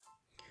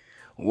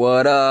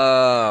What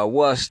up?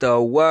 What's the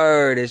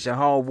word? It's your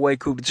homeboy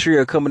Cooper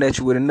Trill coming at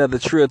you with another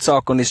Trill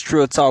Talk on this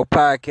Trill Talk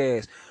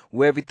podcast.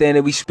 Where everything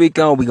that we speak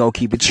on, we gonna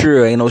keep it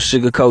trill. Ain't no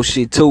sugarcoat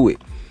shit to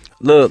it.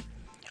 Look,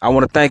 I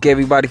want to thank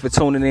everybody for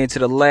tuning in to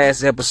the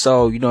last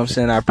episode. You know what I'm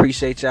saying? I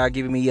appreciate y'all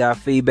giving me y'all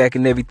feedback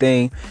and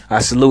everything. I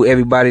salute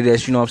everybody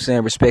that's, you know what I'm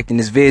saying, respecting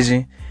this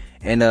vision.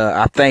 And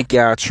I thank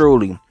y'all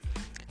truly.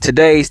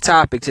 Today's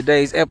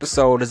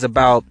episode is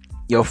about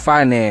your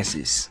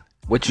finances.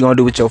 What you gonna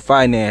do with your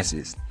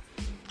finances?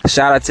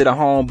 Shout out to the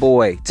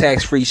homeboy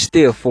Tax Free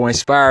Stiff for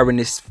inspiring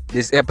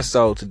this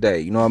episode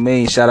today. You know what I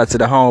mean? Shout out to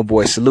the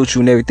homeboy. Salute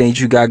you and everything that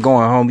you got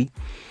going, homie.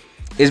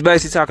 It's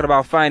basically talking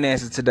about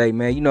finances today,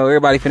 man. You know,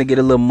 everybody finna get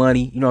a little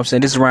money. You know what I'm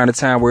saying? This is around the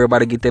time where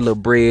everybody get their little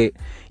bread.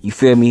 You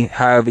feel me?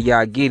 However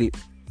y'all get it.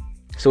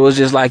 So it's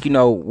just like, you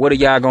know, what are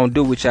y'all gonna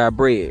do with y'all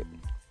bread?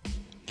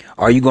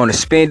 Are you gonna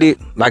spend it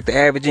like the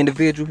average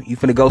individual? You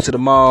finna go to the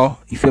mall.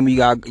 You feel me?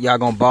 Y'all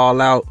gonna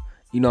ball out.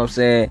 You know what I'm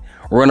saying?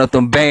 Run up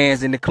them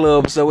bands in the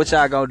club. So what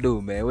y'all gonna do,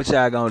 man? What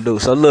y'all gonna do?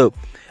 So look,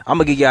 I'm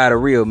gonna give y'all the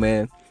real,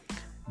 man.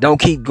 Don't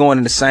keep going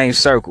in the same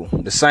circle.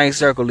 The same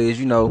circle is,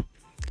 you know,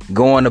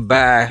 going to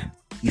buy,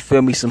 you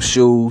feel me, some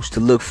shoes to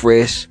look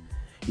fresh.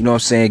 You know what I'm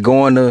saying?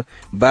 Going to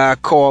buy a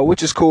car,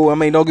 which is cool. I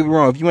mean, don't get me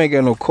wrong. If you ain't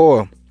got no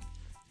car,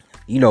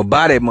 you know,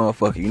 buy that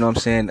motherfucker. You know what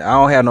I'm saying? I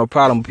don't have no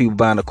problem with people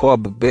buying a car,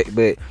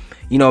 but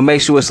you know,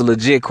 make sure it's a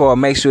legit car.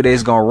 Make sure that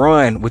it's gonna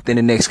run within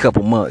the next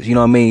couple months. You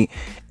know what I mean?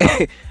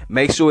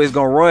 Make sure it's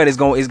gonna run. It's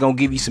gonna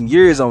give you some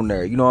years on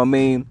there. You know what I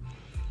mean?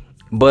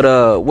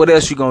 But what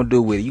else you gonna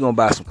do with it? You gonna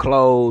buy some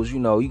clothes?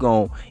 You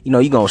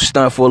gonna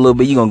stunt for a little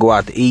bit. You gonna go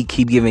out to eat.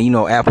 Keep giving, you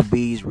know,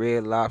 Applebee's,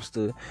 Red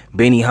Lobster,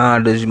 Benny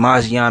Hondas,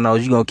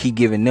 Maggiano's. You gonna keep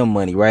giving them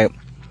money, right?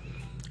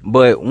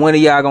 But when are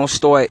y'all gonna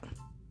start?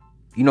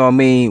 You know what I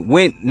mean?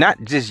 When,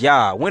 not just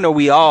y'all, when are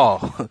we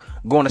all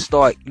going to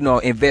start, you know,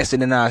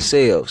 investing in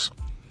ourselves,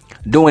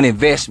 doing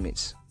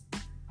investments?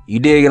 You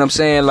dig what I'm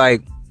saying?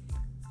 Like,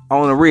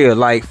 on the real,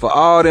 like for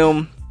all of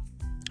them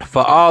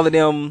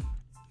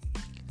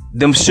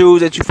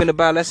shoes that you finna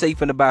buy. Let's say you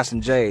finna buy some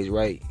J's,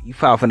 right? You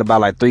probably finna buy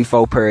like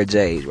 3-4 pair of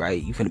J's,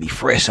 right? You finna be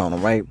fresh on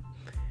them, right?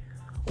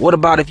 What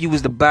about if you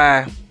was to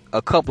buy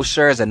a couple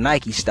shares of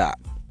Nike stock?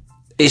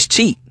 It's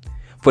cheap.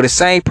 For the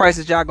same price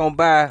that y'all gonna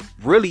buy,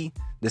 really,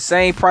 the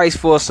same price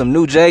for some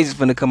new J's is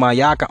finna come out.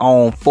 Y'all can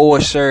own 4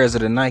 shares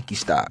of the Nike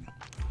stock.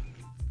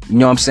 You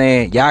know what I'm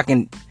saying? Y'all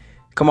can,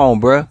 come on,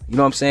 bruh. You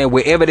know what I'm saying?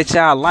 Wherever that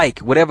y'all like,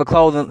 whatever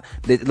clothing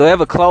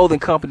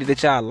company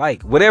that y'all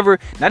like, whatever,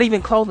 not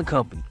even clothing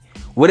company,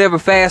 whatever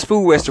fast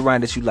food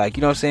restaurant that you like.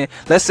 You know what I'm saying?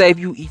 Let's say if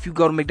you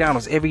go to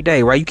McDonald's every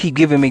day, right? You keep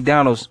giving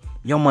McDonald's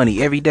your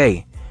money every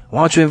day.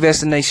 Why don't you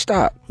invest in their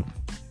stock?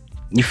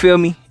 You feel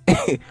me?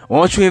 Why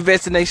don't you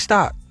invest in their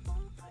stock?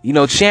 You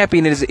know,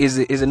 Champion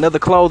is another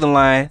clothing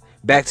line.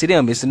 Back to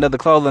them. It's another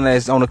clothing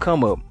that's on the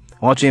come up.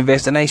 Why don't you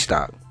invest in a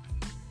stock?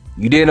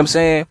 You did what I'm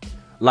saying?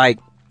 Like,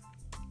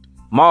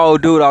 my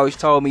old dude always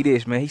told me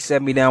this, man. He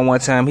sat me down one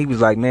time. He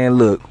was like, man,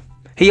 look.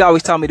 He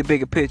always told me the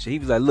bigger picture. He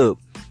was like, look,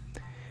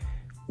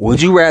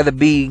 would you rather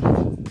be,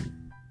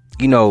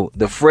 you know,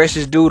 the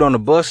freshest dude on the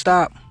bus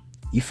stop?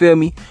 You feel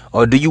me?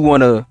 Or do you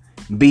want to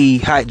be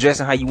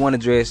dressing how you want to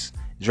dress,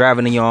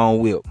 driving in your own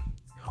whip?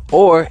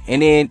 Or,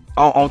 and then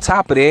on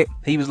top of that,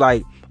 he was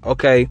like,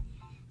 okay,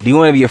 do you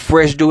want to be a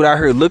fresh dude out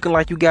here looking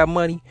like you got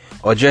money,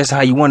 or dress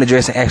how you want to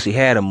dress and actually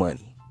have the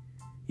money?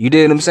 You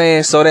did what I'm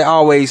saying? So that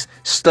always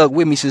stuck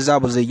with me since I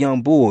was a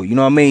young boy. You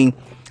know what I mean?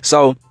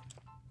 So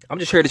I'm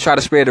just here to try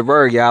to spread the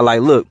word, y'all.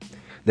 Like, look,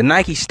 the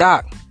Nike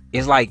stock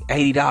is like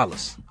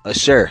 $80 a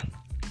share.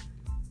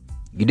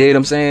 You did what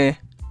I'm saying?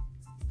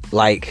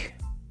 Like,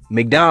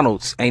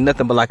 McDonald's ain't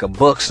nothing but like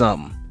 $1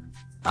 something.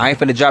 I ain't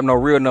finna drop no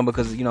real number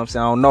because, you know what I'm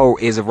saying, I don't know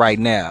as of right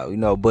now, you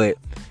know, but,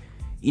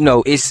 you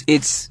know, it's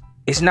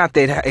not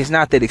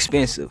that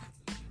expensive.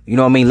 You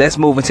know what I mean? Let's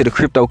move into the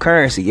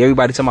cryptocurrency.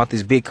 Everybody talking about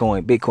this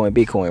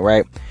Bitcoin,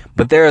 right?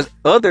 But there's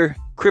other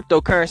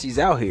cryptocurrencies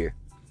out here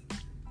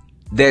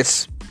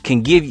that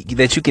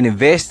you can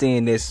invest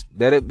in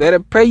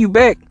that'll pay you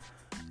back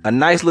a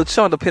nice little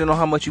chunk depending on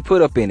how much you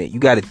put up in it. You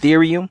got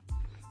Ethereum,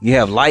 you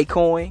have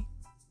Litecoin.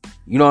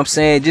 You know what I'm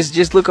saying?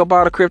 Just look up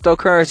all the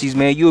cryptocurrencies,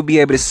 man. You'll be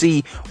able to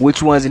see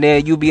which ones in there.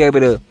 You'll be able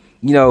to,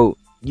 you know,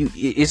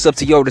 it's up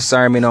to your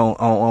discernment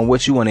on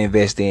what you want to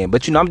invest in.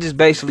 But, you know, I'm just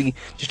basically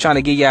just trying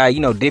to give y'all, you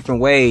know,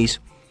 different ways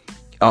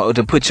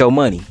to put your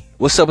money.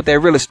 What's up with that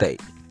real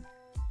estate?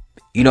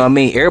 You know what I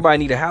mean? Everybody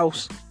need a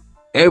house.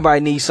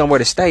 Everybody needs somewhere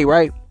to stay,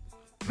 right?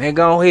 Man,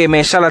 go ahead,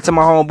 man. Shout out to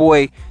my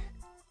homeboy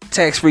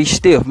Tax Free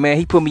Stiff, man.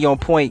 He put me on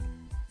point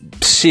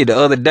shit the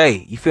other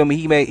day. You feel me?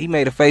 He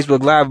made a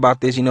Facebook Live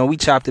about this. You know, we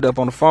chopped it up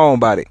on the phone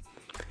about it.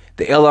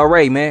 The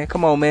LRA, man.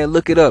 Come on, man.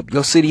 Look it up.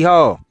 Your City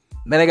Hall.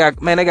 Man,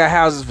 they got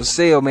houses for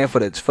sale, man, for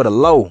the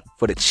low,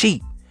 for the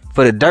cheap,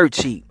 for the dirt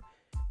cheap.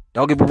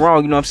 Don't get me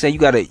wrong, you know what I'm saying?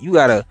 You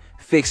gotta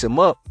fix them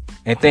up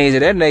and things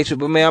of that nature.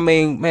 But man, I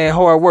mean, man,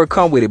 hard work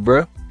come with it,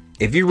 bro.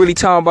 If you really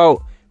talking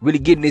about really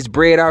getting this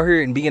bread out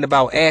here and being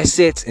about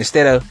assets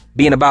instead of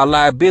being about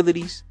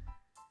liabilities,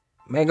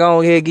 man,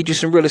 go ahead, get you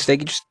some real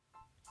estate.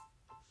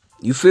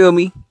 You feel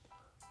me?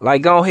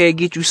 Like, go ahead and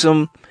get you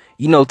some,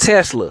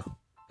 Tesla.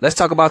 Let's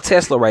talk about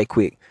Tesla right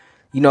quick.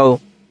 You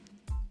know,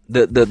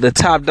 the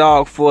top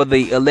dog for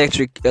the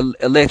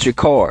electric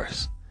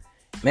cars.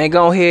 Man,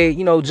 go ahead,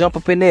 jump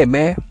up in that,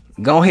 man.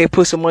 Go ahead,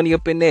 put some money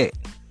up in that.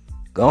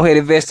 Go ahead,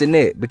 invest in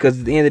that. Because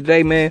at the end of the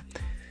day, man,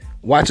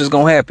 watch what's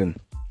gonna happen.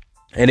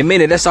 In a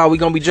minute, that's all we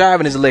gonna be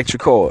driving is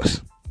electric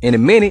cars. In a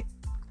minute,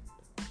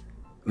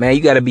 man,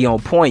 you gotta be on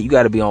point. You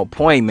gotta be on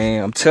point,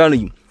 man. I'm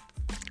telling you.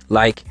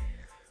 Like,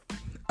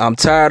 I'm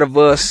tired of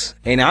us,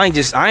 and I ain't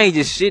just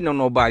shitting on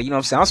nobody. You know what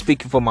I'm saying? I'm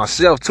speaking for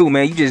myself too,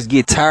 man. You just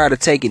get tired of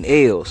taking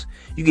L's.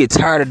 You get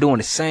tired of doing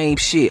the same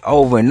shit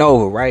over and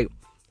over, right?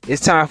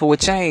 It's time for a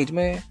change,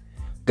 man.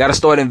 Gotta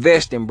start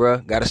investing, bro.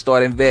 Gotta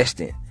start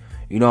investing.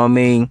 You know what I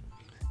mean?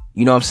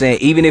 You know what I'm saying?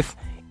 Even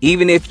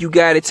if you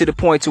got it to the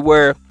point to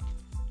where,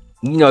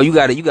 you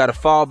gotta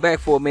fall back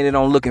for a minute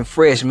on looking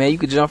fresh, man. You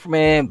could jump,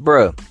 man,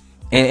 bro.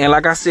 And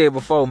like I said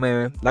before,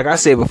 man.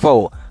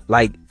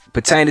 Like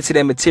pertaining to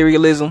that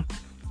materialism,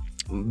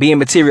 being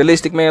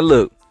materialistic, man.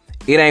 Look,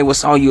 it ain't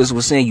what's on you, it's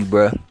what's in you,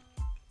 bro.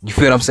 You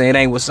feel what I'm saying? It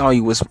ain't what's on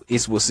you,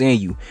 it's what's in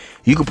you.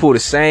 You can pull the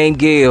same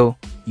girl,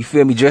 you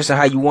feel me, dressing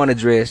how you want to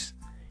dress.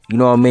 You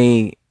know what I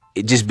mean?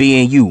 It just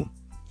being you.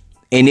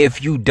 And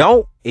if you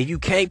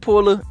can't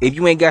pull her, if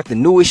you ain't got the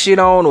newest shit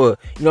on, or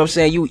you know what I'm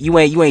saying, you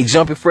ain't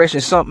jumping fresh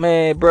in something,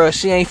 man, bro,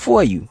 she ain't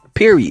for you.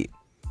 Period.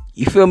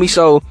 You feel me?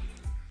 So,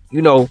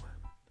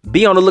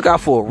 be on the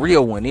lookout for a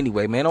real one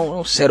anyway, man.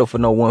 Don't settle for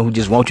no one who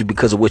just wants you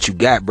because of what you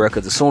got, bro.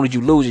 Because as soon as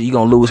you lose it, you're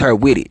gonna lose her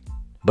with it.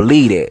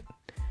 Believe that.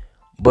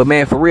 But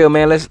man, for real,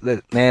 man, let's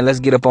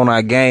get up on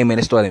our game, man,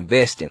 and start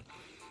investing.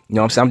 You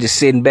know what I'm saying? I'm just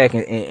sitting back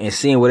and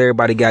seeing what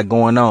everybody got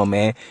going on,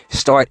 man.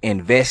 Start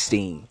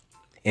investing.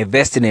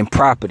 Investing in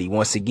property,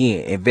 once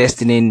again.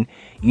 Investing in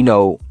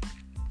all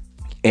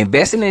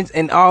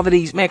of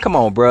these, man, come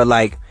on, bro.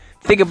 Like,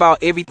 think about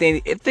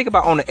everything. Think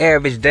about on the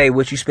average day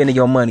what you spending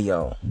your money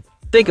on.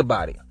 Think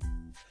about it.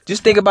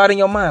 Just think about it in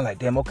your mind, like,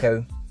 damn,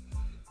 okay,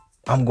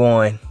 I'm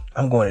going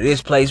to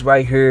this place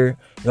right here.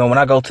 When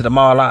I go to the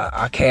mall,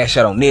 I cash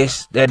out on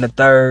this, that, and the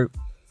third.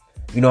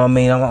 You know what I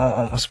mean?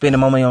 I'm spending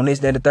my money on this,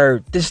 that, and the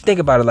third. Just think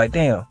about it, like,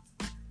 damn,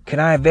 can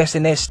I invest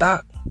in that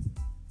stock?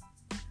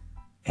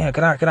 Damn,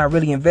 can I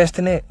really invest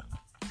in it?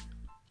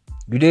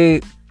 You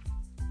did?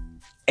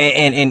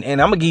 And I'm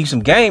gonna give you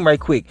some game right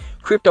quick.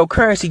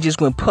 Cryptocurrency just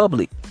went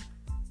public.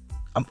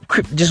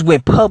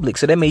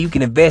 So that means you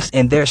can invest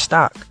in their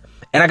stock.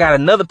 And I got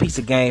another piece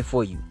of game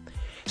for you.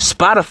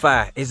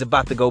 Spotify is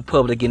about to go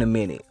public in a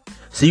minute.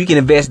 So you can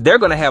invest. They're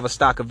going to have a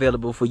stock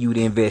available for you to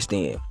invest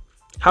in.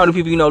 How many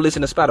people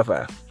listen to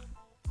Spotify?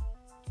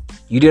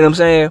 You know what I'm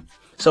saying?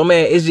 So,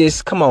 man, it's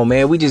just, come on,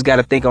 man. We just got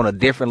to think on a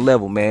different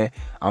level, man.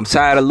 I'm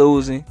tired of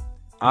losing.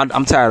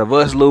 I'm tired of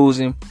us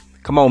losing.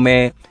 Come on,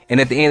 man.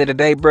 And at the end of the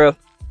day, bro,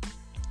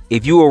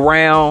 if you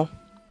around,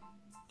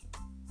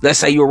 let's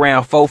say you're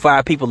around 4 or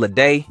 5 people a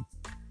day,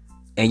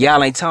 and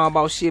y'all ain't talking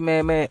about shit,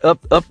 man,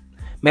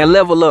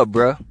 level up,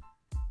 bro.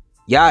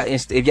 Y'all,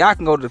 if y'all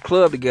can go to the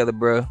club together,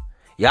 bro,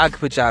 y'all can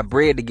put y'all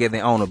bread together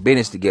and own a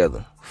business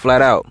together,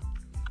 flat out.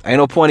 Ain't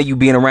no point of you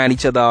being around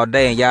each other all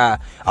day and y'all,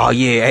 oh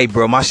yeah, hey,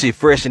 bro, my shit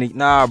fresh and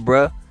nah,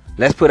 bro.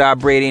 Let's put our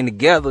bread in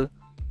together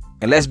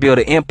and let's build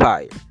an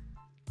empire.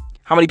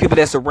 How many people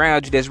that's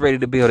around you that's ready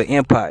to build an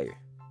empire?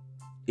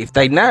 If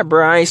they not,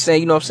 bro, I ain't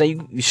saying,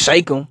 you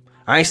shake them.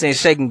 I ain't saying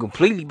shake them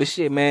completely, but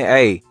shit, man,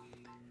 hey,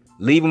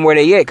 leave them where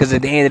they at. Because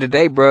at the end of the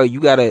day, bro,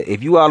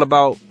 if you all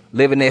about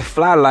living that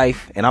fly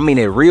life, and I mean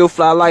that real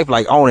fly life,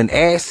 like owning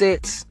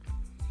assets,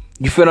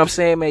 you feel what I'm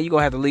saying, man? You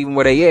gonna have to leave them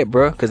where they at,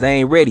 bro, because they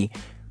ain't ready.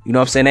 You know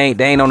what I'm saying?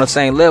 They ain't on the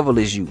same level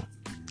as you.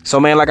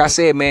 So, man, like I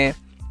said, man,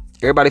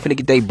 everybody finna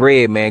get their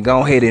bread, man. Go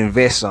ahead and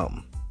invest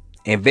something.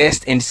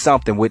 Invest in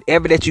something,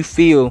 whatever that you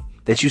feel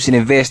that you should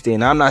invest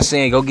in. I'm not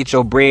saying go get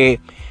your bread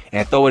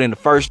and throw it in the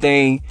first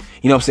thing.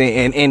 You know what I'm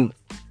saying? And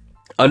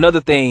another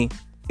thing,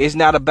 it's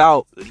not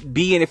about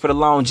being in it for the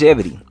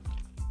longevity.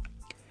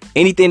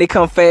 Anything that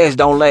come fast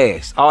don't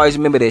last. Always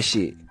remember that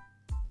shit.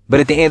 But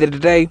at the end of the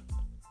day,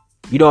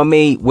 you know what I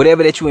mean?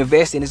 Whatever that you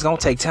invest in, it's gonna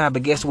take time,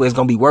 but guess what? It's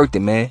gonna be worth it,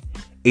 man.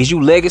 Is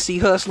you legacy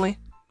hustling?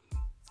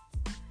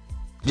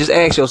 Just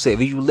ask yourself,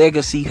 is you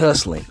legacy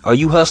hustling? Are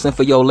you hustling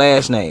for your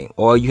last name,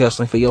 or are you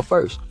hustling for your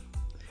first?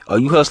 Are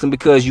you hustling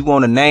because you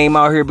want a name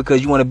out here,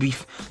 because you want to be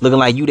looking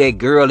like you that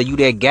girl or you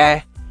that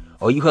guy?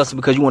 Or are you hustling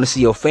because you want to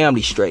see your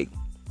family straight?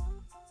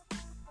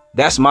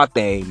 That's my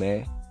thing,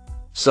 man.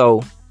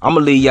 So I'm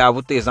gonna leave y'all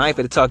with this. I ain't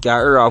finna talk y'all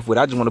ear off with.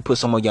 I just want to put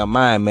some on your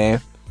mind, man.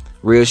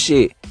 Real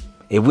shit.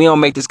 If we don't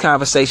make this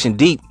conversation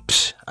deep,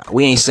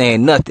 we ain't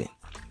saying nothing.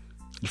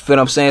 You feel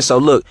what I'm saying? So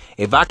look,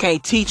 if I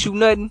can't teach you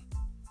nothing,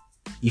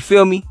 you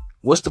feel me?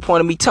 What's the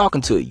point of me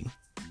talking to you?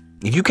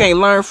 If you can't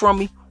learn from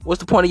me, what's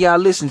the point of y'all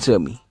listening to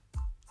me?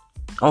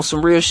 On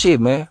some real shit,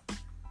 man.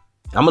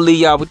 I'm gonna leave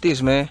y'all with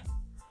this, man.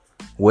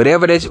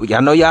 Whatever that,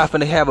 y'all know y'all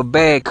finna have a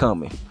bag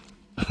coming.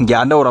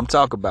 Y'all know what I'm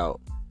talking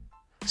about.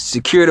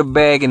 Secure the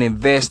bag and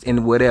invest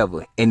in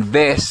whatever.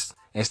 Invest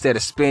instead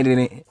of spending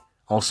it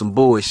on some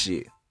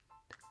bullshit.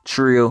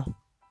 Trill.